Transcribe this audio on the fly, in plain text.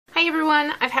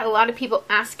everyone, I've had a lot of people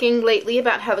asking lately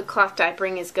about how the cloth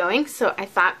diapering is going, so I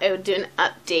thought I would do an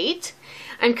update.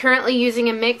 I'm currently using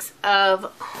a mix of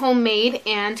homemade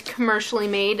and commercially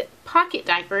made pocket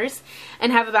diapers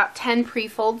and have about 10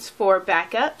 pre-folds for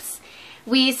backups.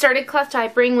 We started cloth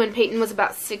diapering when Peyton was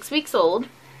about 6 weeks old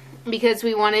because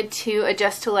we wanted to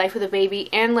adjust to life with a baby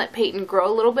and let Peyton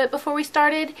grow a little bit before we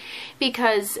started,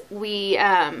 because we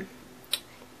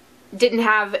didn't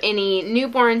have any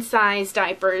newborn size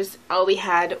diapers. All we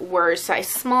had were size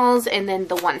smalls and then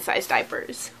the one size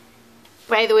diapers.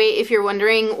 By the way, if you're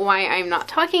wondering why I'm not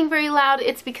talking very loud,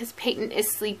 it's because Peyton is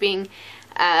sleeping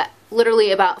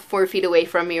literally about 4 feet away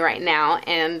from me right now,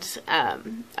 and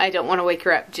I don't want to wake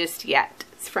her up just yet.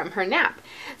 It's from her nap.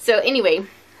 So anyway,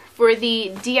 for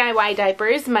the DIY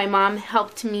diapers, my mom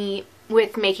helped me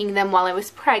with making them while I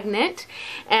was pregnant,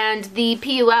 and the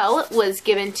PUL was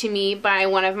given to me by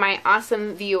one of my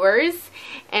awesome viewers,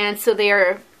 and so they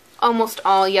are almost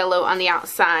all yellow on the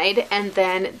outside, and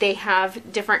then they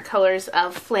have different colors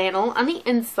of flannel on the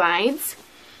insides.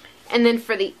 And then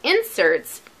for the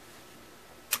inserts,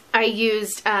 I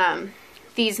used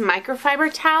these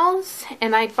microfiber towels,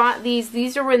 and I bought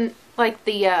these are when, like,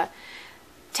 the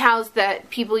towels that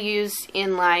people use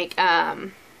in like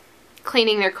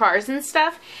cleaning their cars and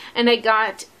stuff, and I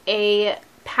got a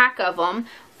pack of them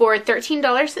for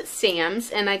 $13 at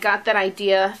Sam's, and I got that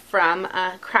idea from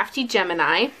Crafty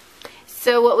Gemini.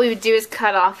 So what we would do is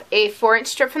cut off a 4-inch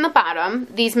strip from the bottom.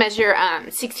 These measure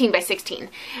 16 by 16,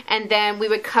 and then we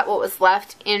would cut what was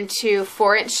left into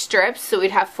 4-inch strips, so we'd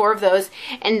have 4 of those,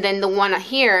 and then the one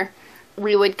here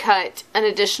we would cut an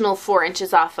additional 4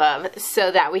 inches off of, so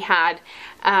that we had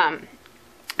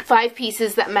 5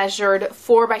 pieces that measured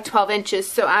 4 by 12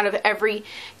 inches. So out of every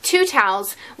 2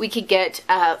 towels, we could get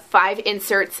 5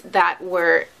 inserts that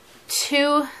were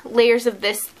 2 layers of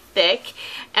this thick,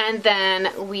 and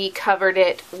then we covered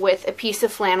it with a piece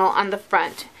of flannel on the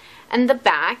front and the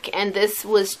back. And this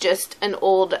was just an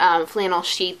old flannel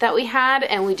sheet that we had,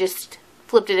 and we just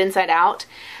flipped it inside out.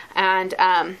 And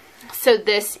so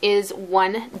this is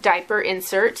one diaper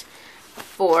insert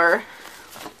for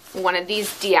one of these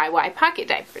DIY pocket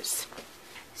diapers.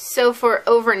 So for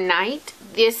overnight,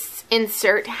 this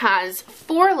insert has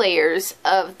 4 layers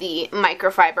of the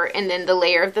microfiber and then the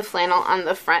layer of the flannel on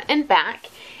the front and back.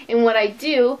 And what I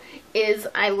do is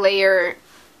I layer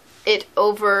it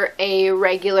over a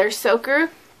regular soaker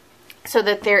so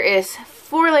that there is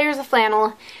 4 layers of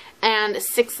flannel and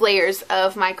 6 layers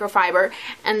of microfiber,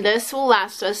 and this will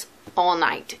last us all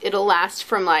night. It'll last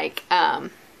from like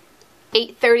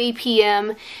 8:30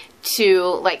 p.m. to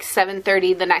like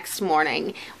 7:30 the next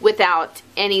morning without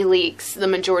any leaks the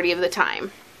majority of the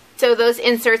time. So those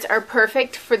inserts are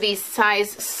perfect for these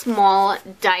size small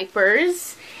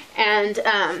diapers, and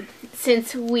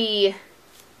since we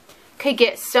could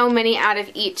get so many out of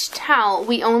each towel,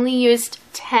 we only used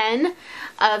 10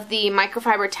 of the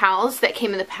microfiber towels that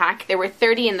came in the pack. There were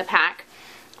 30 in the pack,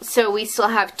 so we still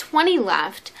have 20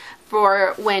 left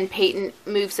for when Peyton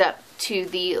moves up to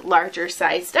the larger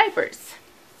size diapers.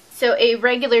 So a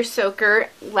regular soaker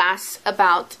lasts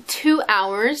about 2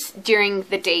 hours during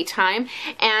the daytime,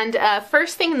 and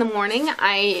first thing in the morning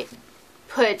I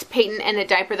put Peyton in a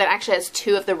diaper that actually has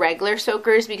 2 of the regular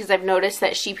soakers, because I've noticed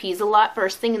that she pees a lot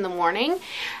first thing in the morning.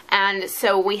 And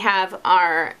so we have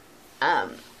our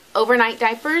overnight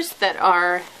diapers that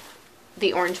are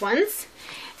the orange ones,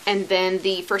 and then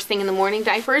the first thing in the morning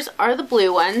diapers are the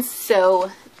blue ones.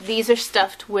 So these are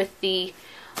stuffed with the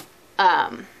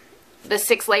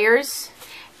 6 layers,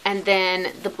 and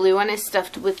then the blue one is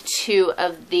stuffed with 2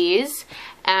 of these,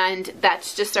 and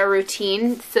that's just our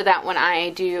routine, so that when I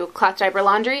do cloth diaper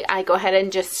laundry, I go ahead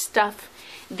and just stuff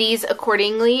these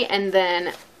accordingly, and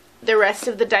then the rest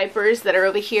of the diapers that are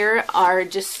over here are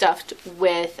just stuffed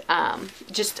with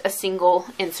just a single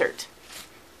insert.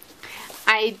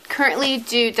 I currently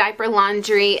do diaper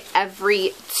laundry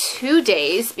every 2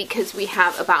 days because we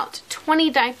have about 20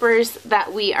 diapers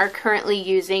that we are currently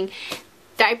using.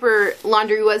 Diaper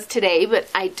laundry was today, but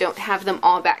I don't have them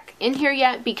all back in here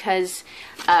yet because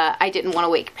I didn't want to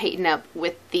wake Peyton up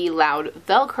with the loud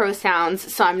Velcro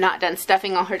sounds, so I'm not done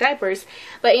stuffing all her diapers.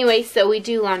 But anyway, so we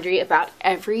do laundry about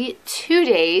every 2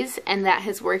 days, and that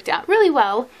has worked out really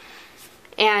well.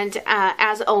 And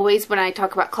as always, when I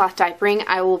talk about cloth diapering,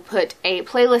 I will put a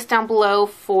playlist down below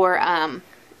for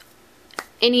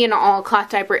any and all cloth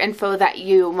diaper info that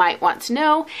you might want to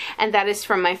know, and that is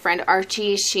from my friend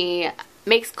Archie. She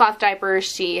makes cloth diapers.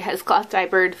 She has cloth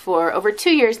diapered for over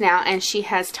 2 years now, and she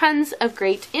has tons of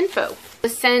great info.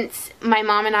 Since my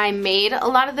mom and I made a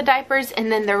lot of the diapers,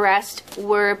 and then the rest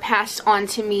were passed on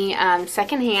to me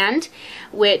secondhand,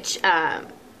 which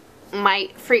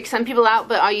might freak some people out,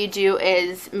 but all you do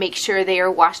is make sure they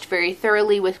are washed very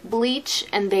thoroughly with bleach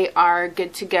and they are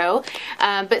good to go.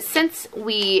 But since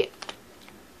we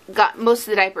got most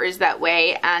of the diapers that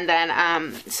way, and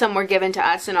then some were given to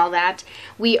us and all that,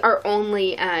 we are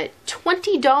only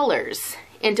 $20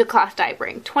 into cloth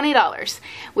diapering. $20,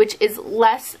 which is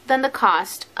less than the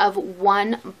cost of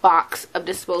one box of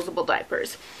disposable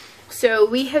diapers. So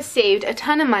we have saved a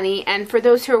ton of money, and for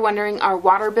those who are wondering, our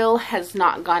water bill has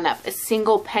not gone up a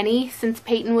single penny since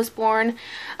Peyton was born.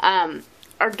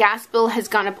 Our gas bill has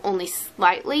gone up only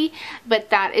slightly, but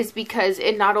that is because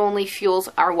it not only fuels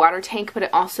our water tank, but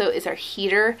it also is our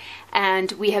heater,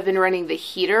 and we have been running the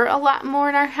heater a lot more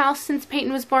in our house since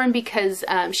Peyton was born because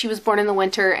she was born in the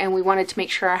winter and we wanted to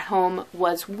make sure our home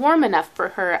was warm enough for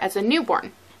her as a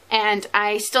newborn. And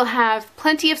I still have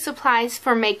plenty of supplies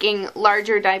for making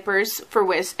larger diapers for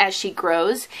Wiz as she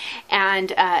grows,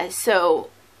 and so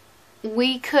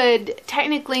we could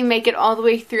technically make it all the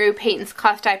way through Peyton's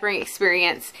cloth diapering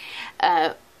experience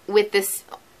with this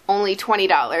only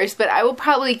 $20, but I will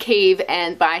probably cave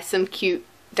and buy some cute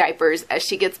diapers as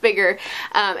she gets bigger.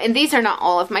 And these are not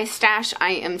all of my stash.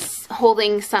 I am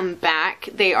holding some back.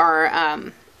 They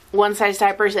are one size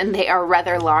diapers and they are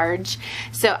rather large.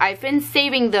 So I've been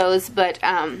saving those, but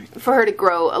for her to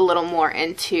grow a little more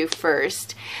into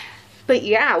first. But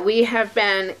yeah, we have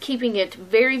been keeping it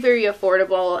very, very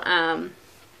affordable.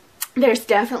 There's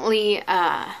definitely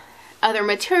other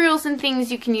materials and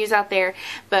things you can use out there,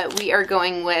 but we are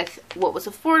going with what was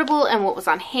affordable and what was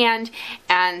on hand,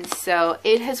 and so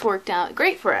it has worked out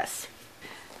great for us.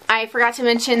 I forgot to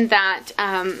mention that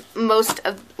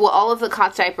all of the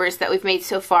cloth diapers that we've made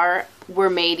so far were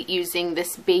made using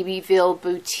this Babyville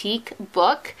Boutique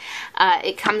book.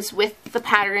 It comes with the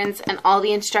patterns and all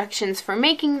the instructions for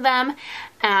making them,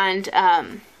 and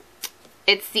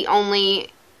it's the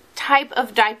only type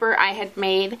of diaper I had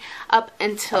made up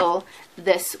until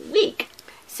this week.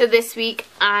 So this week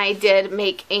I did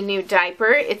make a new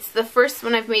diaper. It's the first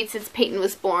one I've made since Peyton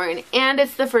was born, and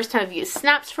it's the first time I've used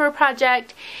snaps for a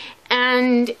project,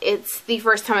 and it's the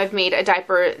first time I've made a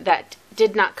diaper that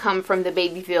did not come from the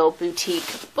Babyville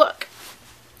Boutique book.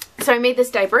 So I made this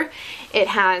diaper. It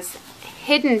has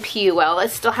hidden PUL. It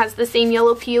still has the same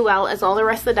yellow PUL as all the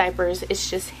rest of the diapers. It's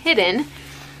just hidden.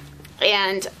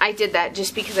 And I did that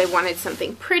just because I wanted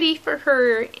something pretty for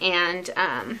her, and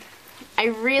I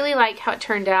really like how it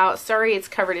turned out. Sorry it's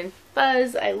covered in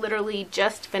fuzz. I literally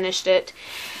just finished it.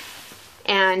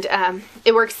 And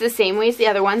it works the same way as the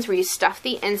other ones, where you stuff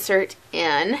the insert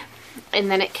in,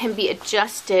 and then it can be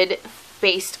adjusted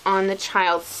based on the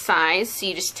child's size. So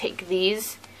you just take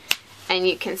these and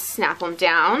you can snap them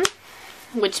down,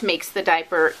 which makes the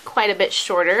diaper quite a bit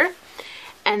shorter.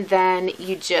 And then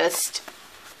you just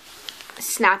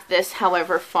snap this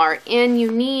however far in you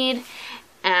need,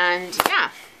 and yeah,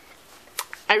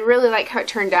 I really like how it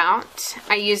turned out.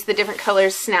 I used the different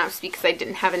colors snaps because I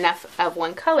didn't have enough of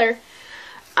one color,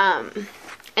 and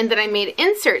then I made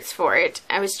inserts for it.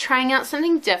 I was trying out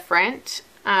something different.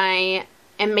 I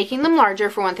am making them larger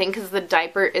for one thing because the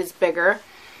diaper is bigger,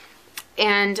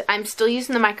 and I'm still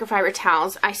using the microfiber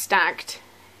towels. I stacked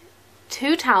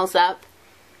 2 towels up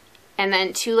and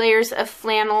then 2 layers of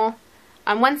flannel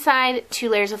on one side, 2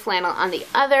 layers of flannel on the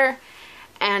other,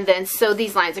 and then sew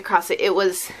these lines across it. It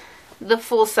was the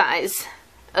full size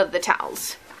of the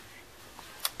towels.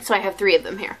 So I have 3 of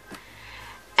them here.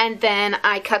 And then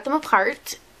I cut them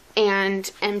apart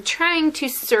and am trying to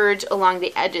serge along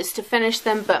the edges to finish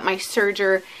them, but my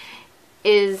serger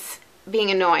is being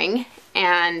annoying,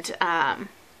 and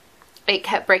it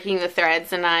kept breaking the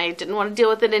threads and I didn't want to deal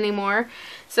with it anymore.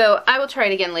 So I will try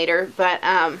it again later, but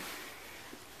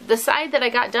the side that I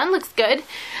got done looks good.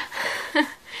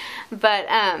 But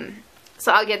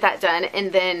so I'll get that done,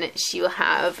 and then she will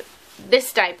have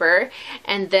this diaper,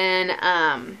 and then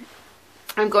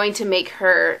I'm going to make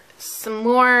her some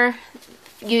more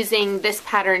using this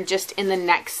pattern just in the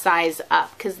next size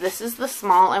up, because this is the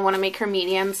small. I want to make her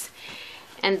mediums,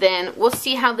 and then we'll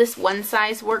see how this one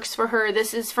size works for her.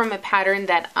 This is from a pattern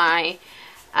that I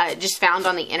just found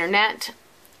on the internet.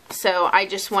 So I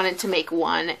just wanted to make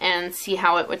one and see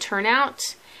how it would turn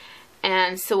out.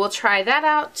 And so we'll try that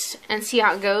out and see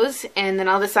how it goes, and then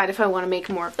I'll decide if I want to make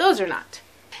more of those or not.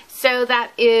 So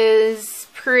that is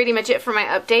pretty much it for my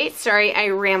update. Sorry I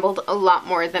rambled a lot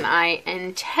more than I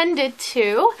intended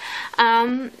to.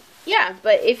 Yeah,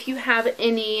 but if you have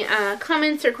any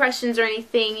comments or questions or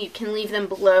anything, you can leave them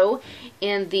below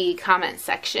in the comment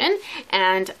section.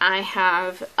 And I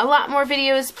have a lot more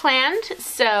videos planned,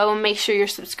 so make sure you're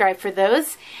subscribed for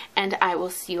those. And I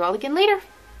will see you all again later.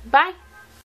 Bye!